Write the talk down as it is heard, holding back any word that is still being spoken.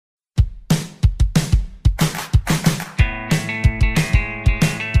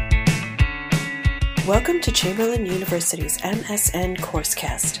Welcome to Chamberlain University's MSN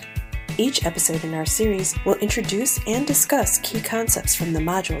Coursecast. Each episode in our series will introduce and discuss key concepts from the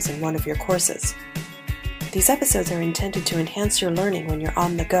modules in one of your courses. These episodes are intended to enhance your learning when you're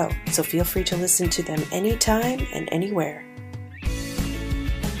on the go, so feel free to listen to them anytime and anywhere.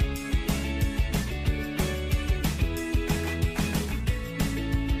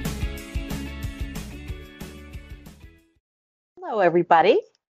 Hello, everybody.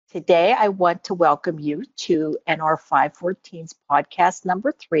 Today, I want to welcome you to NR514's podcast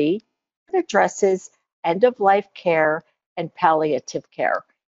number 3 that addresses end-of-life care and palliative care.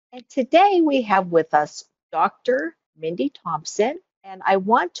 And today, we have with us Dr. Mindy Thompson, and I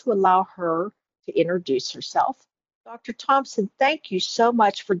want to allow her to introduce herself. Dr. Thompson, thank you so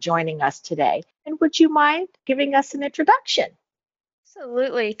much for joining us today. And would you mind giving us an introduction?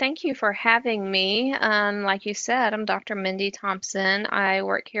 Absolutely. Thank you for having me. Like you said, I'm Dr. Mindy Thompson. I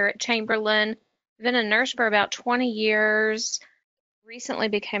work here at Chamberlain. I've been a nurse for about 20 years, recently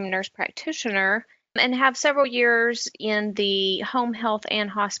became a nurse practitioner, and have several years in the home health and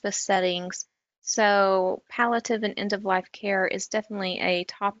hospice settings. So palliative and end-of-life care is definitely a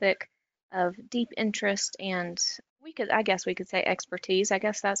topic of deep interest and I guess we could say expertise. I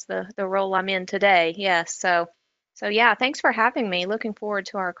guess that's the role I'm in today. Yes. So yeah, thanks for having me. Looking forward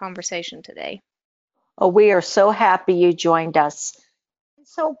to our conversation today. Oh, we are so happy you joined us.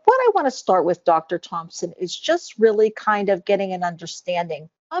 So what I want to start with, Dr. Thompson, is just really kind of getting an understanding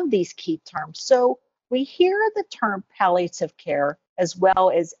of these key terms. So we hear the term palliative care as well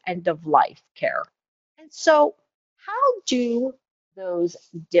as end-of-life care. And so how do those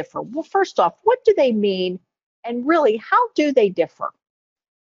differ? Well, first off, what do they mean? And really, how do they differ?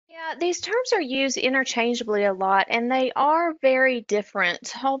 Yeah, these terms are used interchangeably a lot, and they are very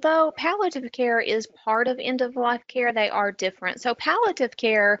different. Although palliative care is part of end-of-life care, they are different. So palliative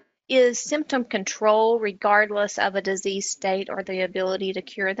care is symptom control regardless of a disease state or the ability to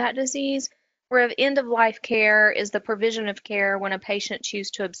cure that disease, where end-of-life care is the provision of care when a patient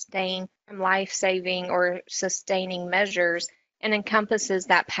chooses to abstain from life-saving or sustaining measures and encompasses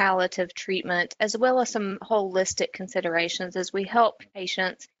that palliative treatment as well as some holistic considerations as we help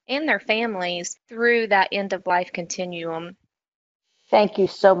patients and their families through that end-of-life continuum. Thank you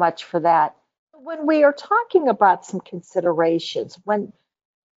so much for that. When we are talking about some considerations, when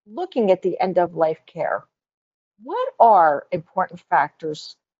looking at the end-of-life care, what are important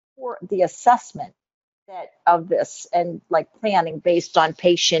factors for the assessment of this and like planning based on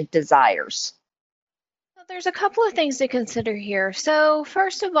patient desires? There's a couple of things to consider here. So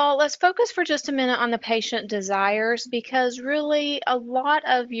first of all, let's focus for just a minute on the patient desires because really a lot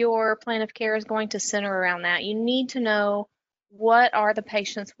of your plan of care is going to center around that. You need to know what are the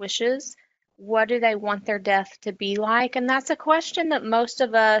patient's wishes, what do they want their death to be like, and that's a question that most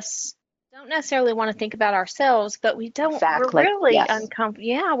of us don't necessarily want to think about ourselves, but we don't. Exactly. We're really Yes. uncomfortable.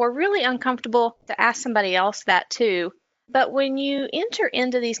 Yeah, we're really uncomfortable to ask somebody else that too. But when you enter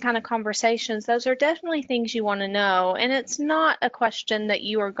into these kind of conversations, those are definitely things you want to know. And it's not a question that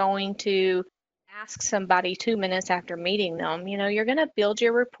you are going to ask somebody 2 minutes after meeting them. You know, you're going to build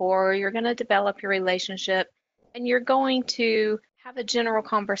your rapport, you're going to develop your relationship, and you're going to have a general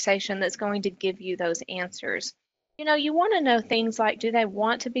conversation that's going to give you those answers. You know, you want to know things like, do they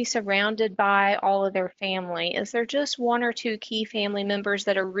want to be surrounded by all of their family? Is there just one or two key family members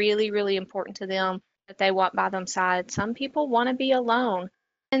that are really, really important to them that they want by their side? Some people want to be alone.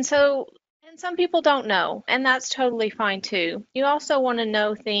 And some people don't know, and that's totally fine too. You also want to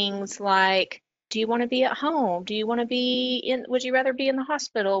know things like, do you want to be at home? Would you rather be in the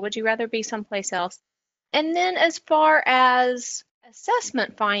hospital? Would you rather be someplace else? And then as far as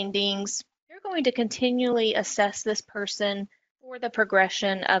assessment findings, you're going to continually assess this person for the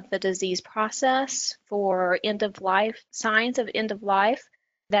progression of the disease process, for end of life, signs of end of life,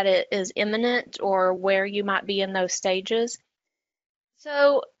 that it is imminent or where you might be in those stages.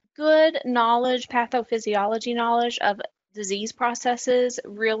 So good knowledge, pathophysiology knowledge of disease processes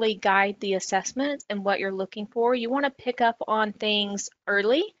really guide the assessment and what you're looking for. You want to pick up on things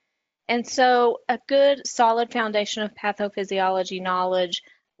early. And so a good solid foundation of pathophysiology knowledge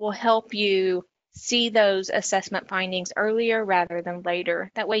will help you see those assessment findings earlier rather than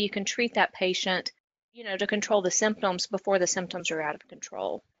later. That way you can treat that patient, you know, to control the symptoms before the symptoms are out of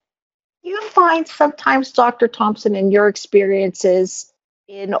control. You find sometimes, Dr. Thompson, in your experiences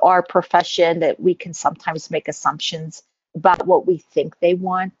in our profession, that we can sometimes make assumptions about what we think they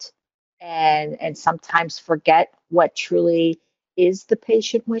want and sometimes forget what truly is the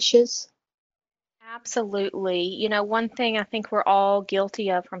patient wishes? Absolutely. You know, one thing I think we're all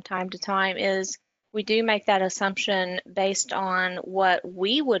guilty of from time to time is we do make that assumption based on what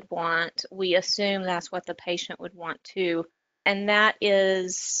we would want. We assume that's what the patient would want too. And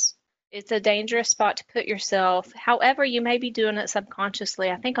it's a dangerous spot to put yourself. However, you may be doing it subconsciously.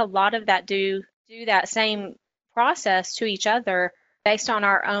 I think a lot of that do that same process to each other based on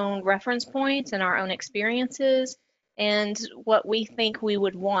our own reference points and our own experiences and what we think we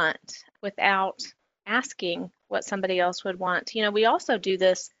would want without asking what somebody else would want. We also do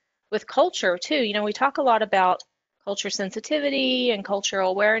this with culture too. We talk a lot about culture sensitivity and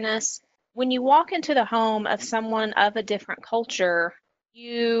cultural awareness. When you walk into the home of someone of a different culture,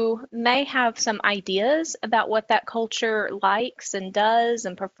 you may have some ideas about what that culture likes and does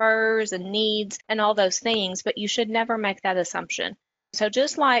and prefers and needs and all those things, but you should never make that assumption. So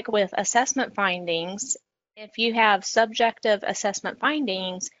just like with assessment findings, if you have subjective assessment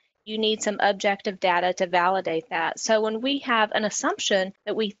findings, you need some objective data to validate that. So when we have an assumption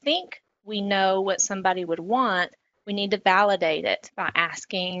that we think we know what somebody would want, we need to validate it by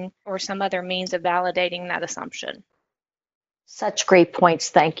asking or some other means of validating that assumption. Such great points.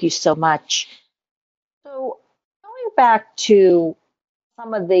 Thank you so much. So going back to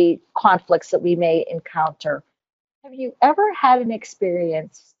some of the conflicts that we may encounter, have you ever had an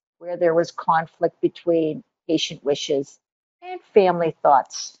experience where there was conflict between patient wishes and family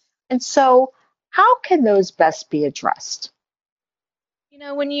thoughts? And so how can those best be addressed?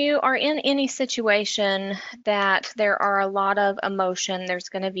 When you are in any situation that there are a lot of emotion, there's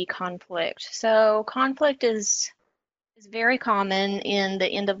going to be conflict. So conflict is very common in the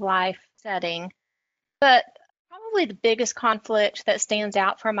end of life setting. But probably the biggest conflict that stands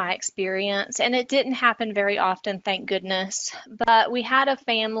out from my experience, and it didn't happen very often, thank goodness, but we had a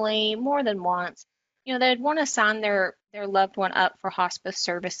family more than once. They'd want to sign their loved one up for hospice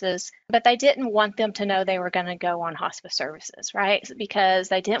services, but they didn't want them to know they were going to go on hospice services, right? Because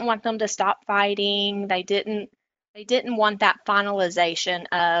they didn't want them to stop fighting. They didn't want that finalization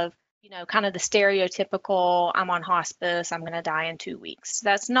of kind of the stereotypical, I'm on hospice, I'm going to die in 2 weeks.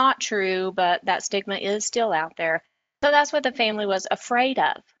 That's not true, but that stigma is still out there. So that's what the family was afraid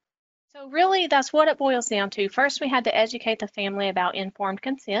of. So really, that's what it boils down to. First, we had to educate the family about informed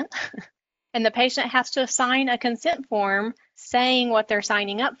consent. And the patient has to sign a consent form saying what they're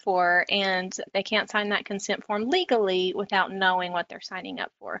signing up for, and they can't sign that consent form legally without knowing what they're signing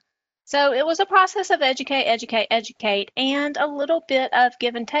up for. So it was a process of educate, and a little bit of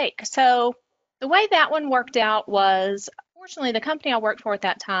give and take. So the way that one worked out was, fortunately, the company I worked for at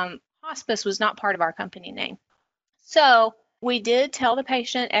that time, hospice was not part of our company name. So we did tell the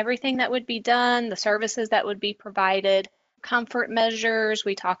patient everything that would be done, the services that would be provided, comfort measures.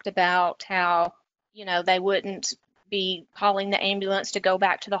 We talked about how, they wouldn't be calling the ambulance to go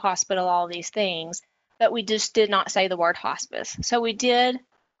back to the hospital, all these things, but we just did not say the word hospice. So we did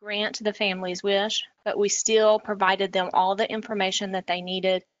grant the family's wish, but we still provided them all the information that they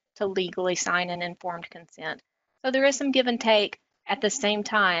needed to legally sign an informed consent. So there is some give and take at the same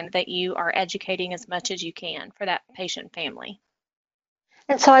time that you are educating as much as you can for that patient family.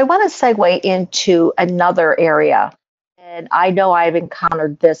 And so I want to segue into another area. And I know I've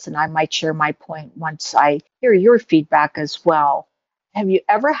encountered this, and I might share my point once I hear your feedback as well. Have you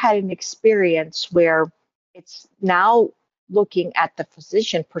ever had an experience where it's now looking at the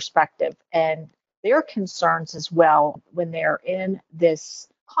physician perspective and their concerns as well when they're in this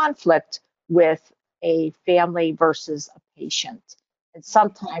conflict with a family versus a patient? And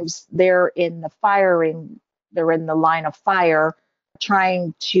sometimes they're in the line of fire,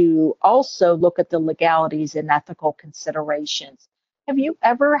 trying to also look at the legalities and ethical considerations. Have you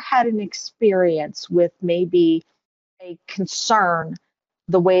ever had an experience with maybe a concern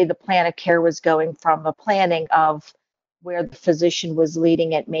the way the plan of care was going from the planning of where the physician was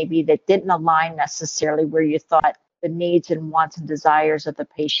leading it, maybe that didn't align necessarily where you thought the needs and wants and desires of the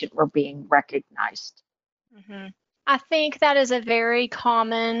patient were being recognized? Mm-hmm. I think that is a very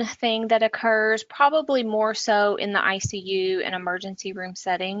common thing that occurs, probably more so in the ICU and emergency room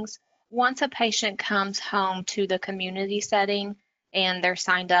settings. Once a patient comes home to the community setting and they're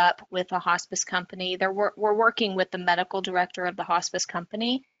signed up with a hospice company, we're working with the medical director of the hospice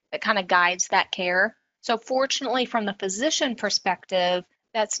company that kind of guides that care. So fortunately, from the physician perspective,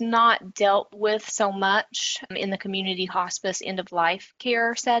 that's not dealt with so much in the community hospice end of life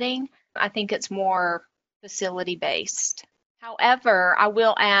care setting. I think it's more facility based. However, I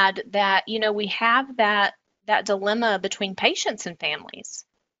will add that, we have that dilemma between patients and families.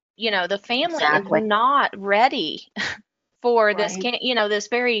 The family Exactly. is not ready for this, Right. this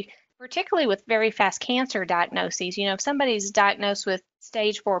particularly with very fast cancer diagnoses. If somebody's diagnosed with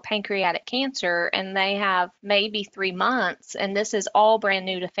stage 4 pancreatic cancer and they have maybe 3 months and this is all brand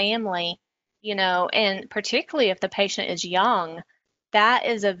new to family, and particularly if the patient is young, that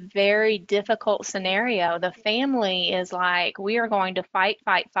is a very difficult scenario. The family is like, we are going to fight,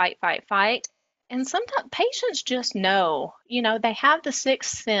 fight, fight, fight, fight. And sometimes patients just know, they have the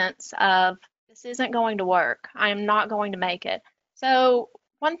sixth sense of this isn't going to work. I am not going to make it. So,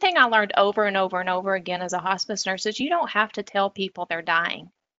 one thing I learned over and over and over again as a hospice nurse is you don't have to tell people they're dying.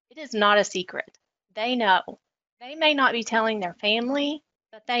 It is not a secret. They know. They may not be telling their family,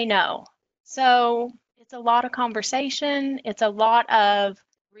 but they know. So, it's a lot of conversation. It's a lot of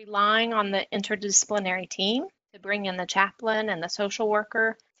relying on the interdisciplinary team to bring in the chaplain and the social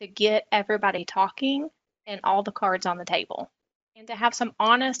worker to get everybody talking and all the cards on the table, and to have some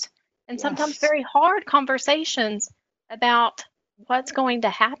honest and sometimes Yes. very hard conversations about what's going to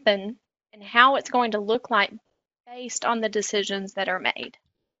happen and how it's going to look like based on the decisions that are made.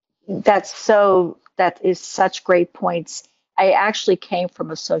 That is such great points. I actually came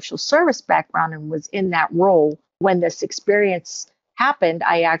from a social service background and was in that role when this experience happened.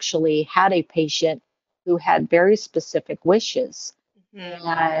 I actually had a patient who had very specific wishes, Mhm.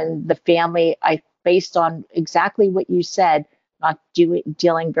 and the family, based on exactly what you said, not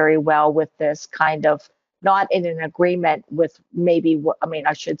dealing very well with this, kind of not in an agreement with maybe what, I mean,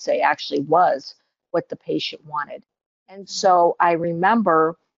 I should say actually was what the patient wanted. And so I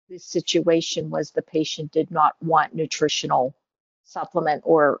remember the situation was the patient did not want nutritional supplement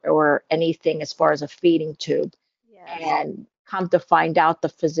or anything as far as a feeding tube. Yes. And come to find out, the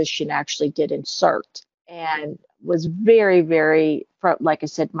physician actually did insert and was very, very, like I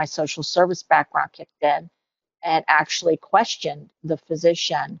said, my social service background kicked in and actually questioned the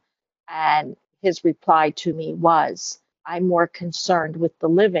physician. And his reply to me was, I'm more concerned with the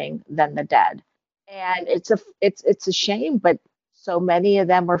living than the dead. And it's a shame, but so many of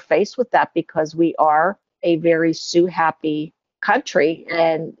them are faced with that because we are a very sue happy country.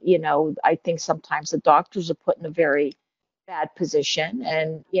 And, I think sometimes the doctors are put in a very bad position,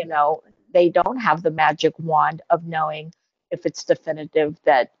 and, they don't have the magic wand of knowing if it's definitive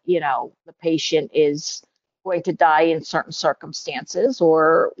that, the patient is going to die in certain circumstances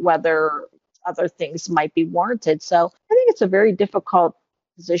or whether other things might be warranted. So I think it's a very difficult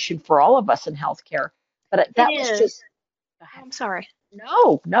position for all of us in healthcare. But It that was is. just, go Oh, ahead. I'm sorry.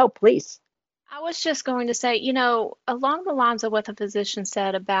 No, no, please. I was just going to say, along the lines of what the physician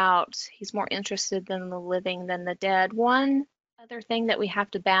said about he's more interested in the living than the dead, one other thing that we have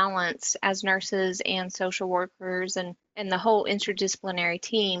to balance as nurses and social workers and the whole interdisciplinary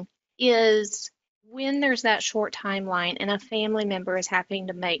team is when there's that short timeline and a family member is having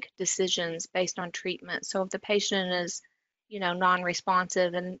to make decisions based on treatment. So if the patient is,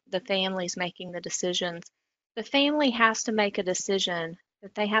 non-responsive and the family's making the decisions, the family has to make a decision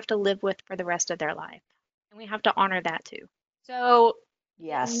that they have to live with for the rest of their life. And we have to honor that too. So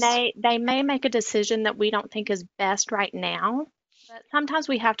Yes. they may make a decision that we don't think is best right now, but sometimes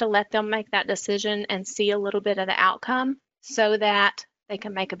we have to let them make that decision and see a little bit of the outcome so that they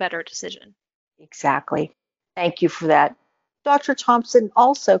can make a better decision. Exactly. Thank you for that. Dr. Thompson,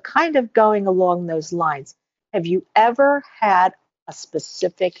 also kind of going along those lines, have you ever had a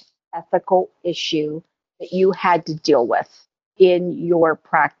specific ethical issue that you had to deal with in your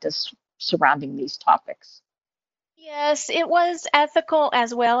practice surrounding these topics? Yes, it was ethical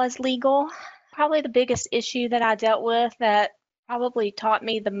as well as legal. Probably the biggest issue that I dealt with that probably taught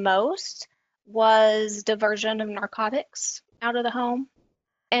me the most was diversion of narcotics out of the home.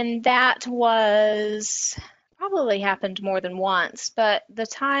 And that was probably happened more than once, but the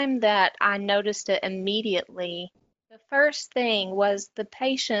time that I noticed it immediately, the first thing was the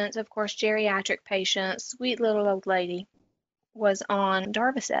patient, of course, geriatric patient, sweet little old lady, was on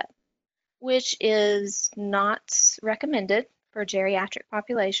Darvocet, which is not recommended for geriatric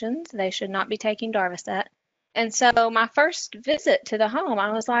populations. They should not be taking Darvocet. And so my first visit to the home,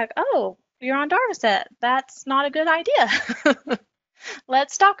 I was like, oh, you're on Darvocet. That's not a good idea.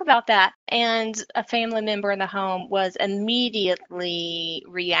 Let's talk about that. And a family member in the home was immediately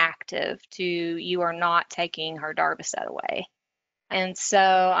reactive to you are not taking her Darvocet away. And so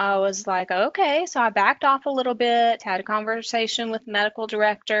I was like, okay. So I backed off a little bit, had a conversation with the medical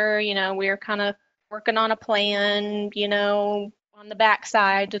director. We were kind of working on a plan, on the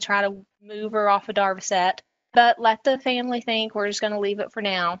backside to try to move her off of Darvocet, but let the family think we're just going to leave it for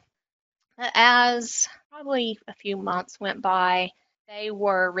now. As probably a few months went by, they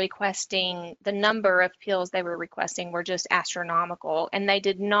were requesting the number of pills they were requesting were just astronomical, and they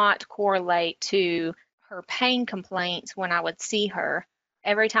did not correlate to her pain complaints when I would see her.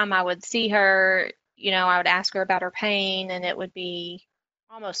 Every time I would see her, I would ask her about her pain, and it would be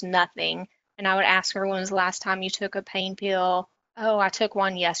almost nothing. And I would ask her, when was the last time you took a pain pill? Oh, I took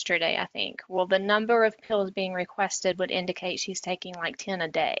one yesterday, I think. Well, the number of pills being requested would indicate she's taking like 10 a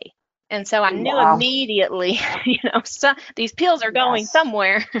day. And so I Oh, knew wow. immediately, so these pills are going Yes.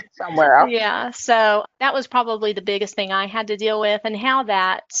 somewhere. Somewhere else. Yeah, so that was probably the biggest thing I had to deal with, and how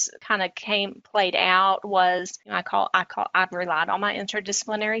that kind of played out was, I relied on my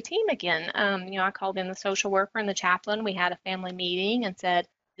interdisciplinary team again. I called in the social worker and the chaplain. We had a family meeting and said,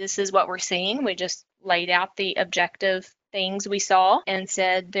 this is what we're seeing. We just laid out the objective things we saw and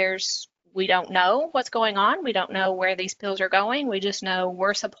said, we don't know what's going on. We don't know where these pills are going. We just know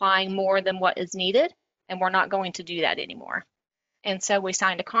we're supplying more than what is needed, and we're not going to do that anymore. And so we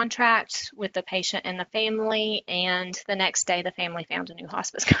signed a contract with the patient and the family, and the next day the family found a new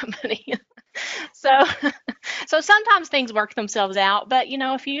hospice company. So, so sometimes things work themselves out, but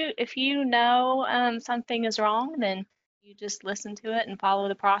if you know something is wrong, then you just listen to it and follow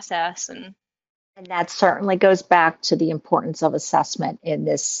the process. And that certainly goes back to the importance of assessment in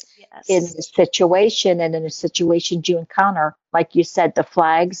Yes, this situation, and in the situations you encounter. Like you said, the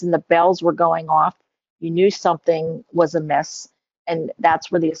flags and the bells were going off. You knew something was amiss. And that's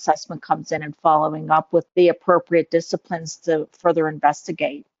where the assessment comes in, and following up with the appropriate disciplines to further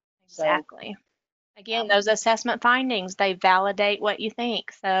investigate. So, exactly. Again, um, those assessment findings, they validate what you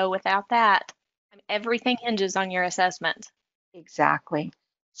think. So without that, everything hinges on your assessment. exactly.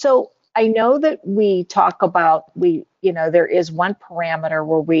 So I know that we talk about, there is one parameter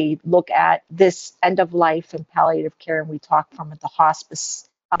where we look at this end of life and palliative care, and we talk from the hospice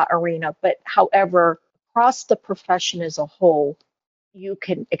arena. But however, across the profession as a whole, you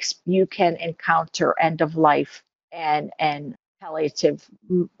can encounter end of life and palliative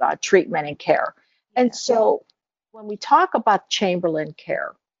treatment and care. And Yeah. so when we talk about Chamberlain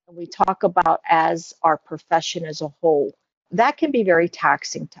care, and we talk about as our profession as a whole, that can be very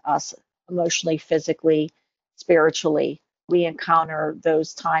taxing to us emotionally, physically, spiritually. We encounter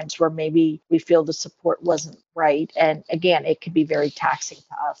those times where maybe we feel the support wasn't right. And again, it can be very taxing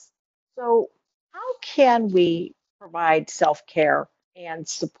to us. So, how can we provide self care and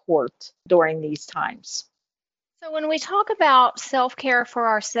support during these times? So when we talk about self-care for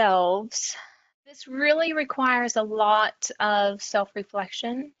ourselves, this really requires a lot of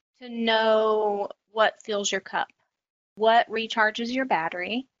self-reflection to know what fills your cup, what recharges your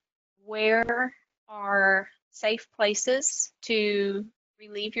battery, where are safe places to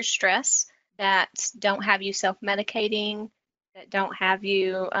relieve your stress that don't have you self-medicating, that don't have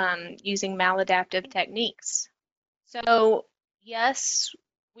you using maladaptive techniques. So, yes,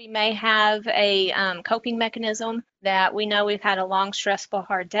 we may have a coping mechanism that we know we've had a long, stressful,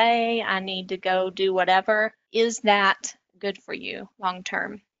 hard day. I need to go do whatever. Is that good for you long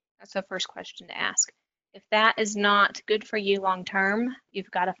term? That's the first question to ask. If that is not good for you long term,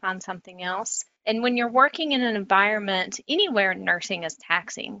 you've got to find something else. And when you're working in an environment, anywhere nursing is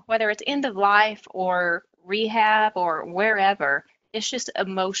taxing, whether it's end of life or rehab or wherever, it's just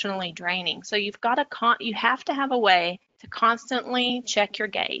emotionally draining. So you have to have a way to constantly check your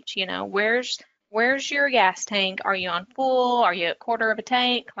gauge. Where's your gas tank? Are you on full? Are you at quarter of a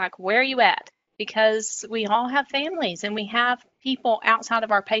tank? Like, where are you at? Because we all have families and we have people outside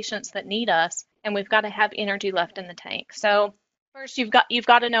of our patients that need us, and we've got to have energy left in the tank. So first you've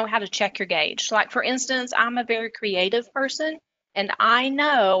got to know how to check your gauge. Like, for instance, I'm a very creative person, and I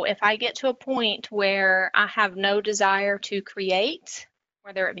know if I get to a point where I have no desire to create,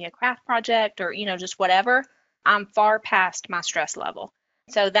 whether it be a craft project or, just whatever, I'm far past my stress level.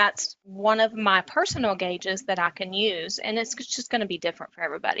 So that's one of my personal gauges that I can use, and it's just going to be different for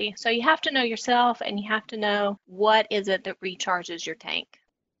everybody. So you have to know yourself, and you have to know what is it that recharges your tank,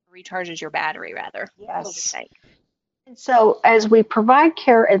 recharges your battery rather. Fills your Yes. tank. And so, as we provide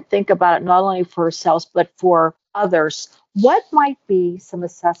care and think about it not only for ourselves but for others, what might be some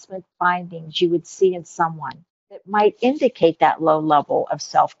assessment findings you would see in someone that might indicate that low level of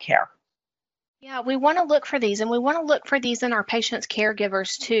self care? Yeah, we want to look for these, and we want to look for these in our patients'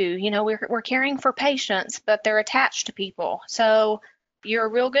 caregivers too. We're caring for patients, but they're attached to people. So you're a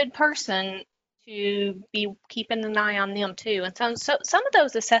real good person to be keeping an eye on them too. And some of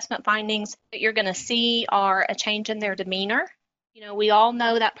those assessment findings that you're going to see are a change in their demeanor. We all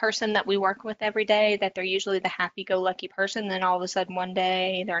know that person that we work with every day, that they're usually the happy-go-lucky person, then all of a sudden one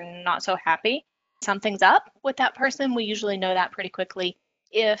day they're not so happy. Something's up with that person. We usually know that pretty quickly.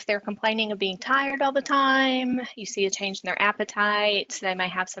 If they're complaining of being tired all the time, you see a change in their appetite, they may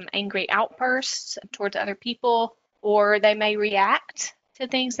have some angry outbursts towards other people, or they may react to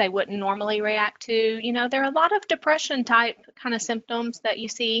things they wouldn't normally react to. There are a lot of depression type kind of symptoms that you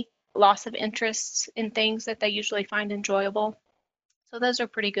see, loss of interest in things that they usually find enjoyable. So those are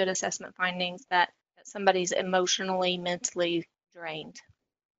pretty good assessment findings that somebody's emotionally, mentally drained.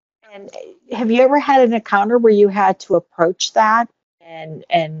 And have you ever had an encounter where you had to approach that and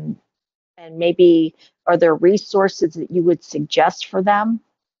maybe are there resources that you would suggest for them?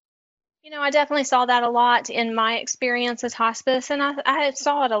 I definitely saw that a lot in my experience as hospice, and I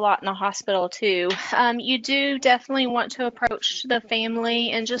saw it a lot in the hospital too. You do definitely want to approach the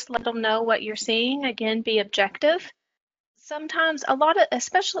family and just let them know what you're seeing. Again, be objective. Sometimes a lot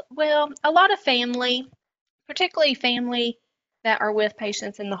of family, particularly family that are with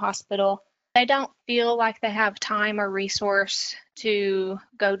patients in the hospital, they don't feel like they have time or resource to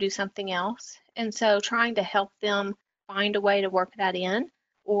go do something else. And so trying to help them find a way to work that in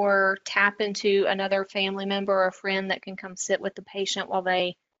or tap into another family member or a friend that can come sit with the patient while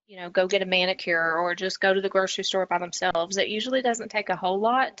they, go get a manicure or just go to the grocery store by themselves. It usually doesn't take a whole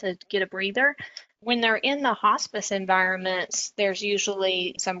lot to get a breather. When they're in the hospice environments, there's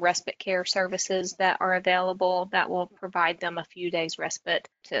usually some respite care services that are available that will provide them a few days respite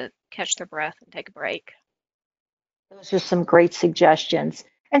to catch their breath and take a break. Those are some great suggestions.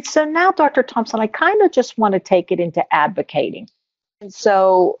 And so now, Dr. Thompson, I kind of just want to take it into advocating. And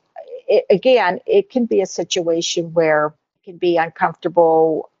so, again, it can be a situation where it can be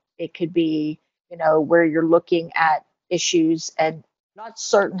uncomfortable. It could be, where you're looking at issues and not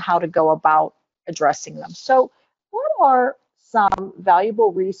certain how to go about addressing them. So, what are some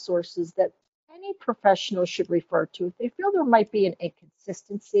valuable resources that any professional should refer to if they feel there might be an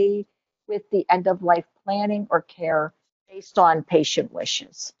inconsistency with the end of life planning or care based on patient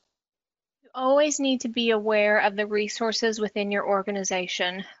wishes? Always need to be aware of the resources within your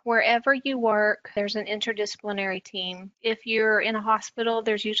organization. Wherever you work, there's an interdisciplinary team. If you're in a hospital,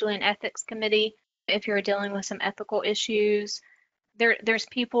 there's usually an ethics committee. If you're dealing with some ethical issues, there's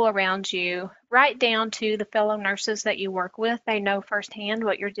people around you, right down to the fellow nurses that you work with. They know firsthand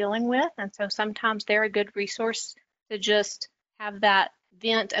what you're dealing with, and so sometimes they're a good resource to just have that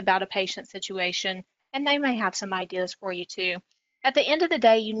vent about a patient situation, and they may have some ideas for you too. At the end of the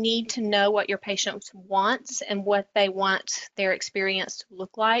day, you need to know what your patient wants and what they want their experience to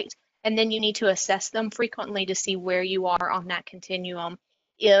look like, and then you need to assess them frequently to see where you are on that continuum.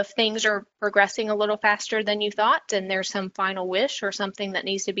 If things are progressing a little faster than you thought and there's some final wish or something that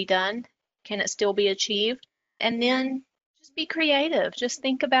needs to be done, can it still be achieved? And then just be creative. Just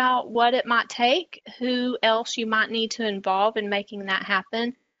think about what it might take, who else you might need to involve in making that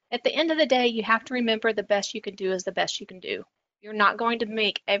happen. At the end of the day, you have to remember the best you can do is the best you can do. You're not going to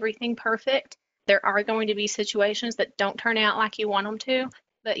make everything perfect. There are going to be situations that don't turn out like you want them to,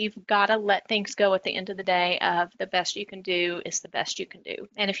 but you've got to let things go at the end of the day of the best you can do is the best you can do.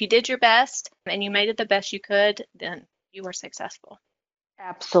 And if you did your best and you made it the best you could, then you were successful.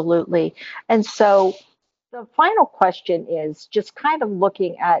 Absolutely. And so the final question is just kind of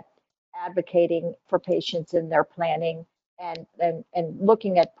looking at advocating for patients in their planning and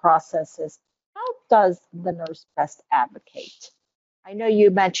looking at processes. How does the nurse best advocate? I know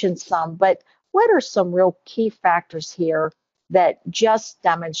you mentioned some, but what are some real key factors here that just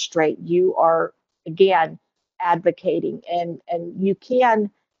demonstrate you are, again, advocating and you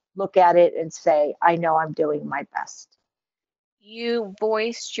can look at it and say, I know I'm doing my best? You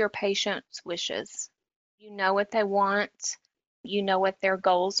voiced your patient's wishes. You know what they want, you know what their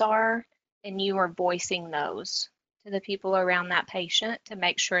goals are, and you are voicing those to the people around that patient to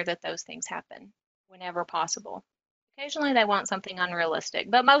make sure that those things happen whenever possible. Occasionally they want something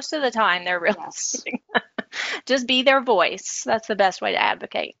unrealistic, but most of the time they're realistic. Yes. Just be their voice. That's the best way to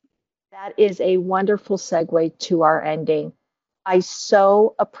advocate. That is a wonderful segue to our ending. I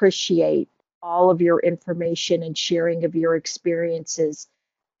so appreciate all of your information and sharing of your experiences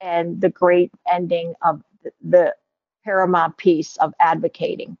and the great ending of the paramount piece of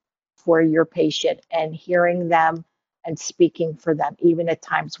advocating for your patient and hearing them and speaking for them, even at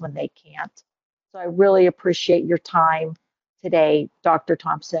times when they can't. So I really appreciate your time today, Dr.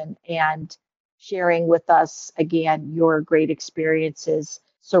 Thompson, and sharing with us again your great experiences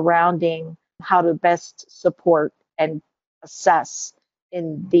surrounding how to best support and assess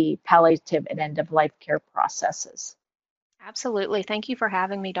in the palliative and end-of-life care processes. Absolutely. Thank you for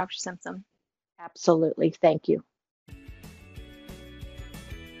having me, Dr. Simpson. Absolutely. Thank you.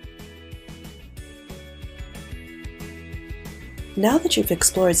 Now that you've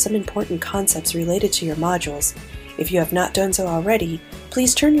explored some important concepts related to your modules, if you have not done so already,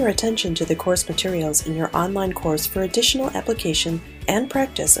 please turn your attention to the course materials in your online course for additional application and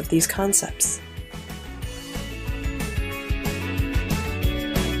practice of these concepts.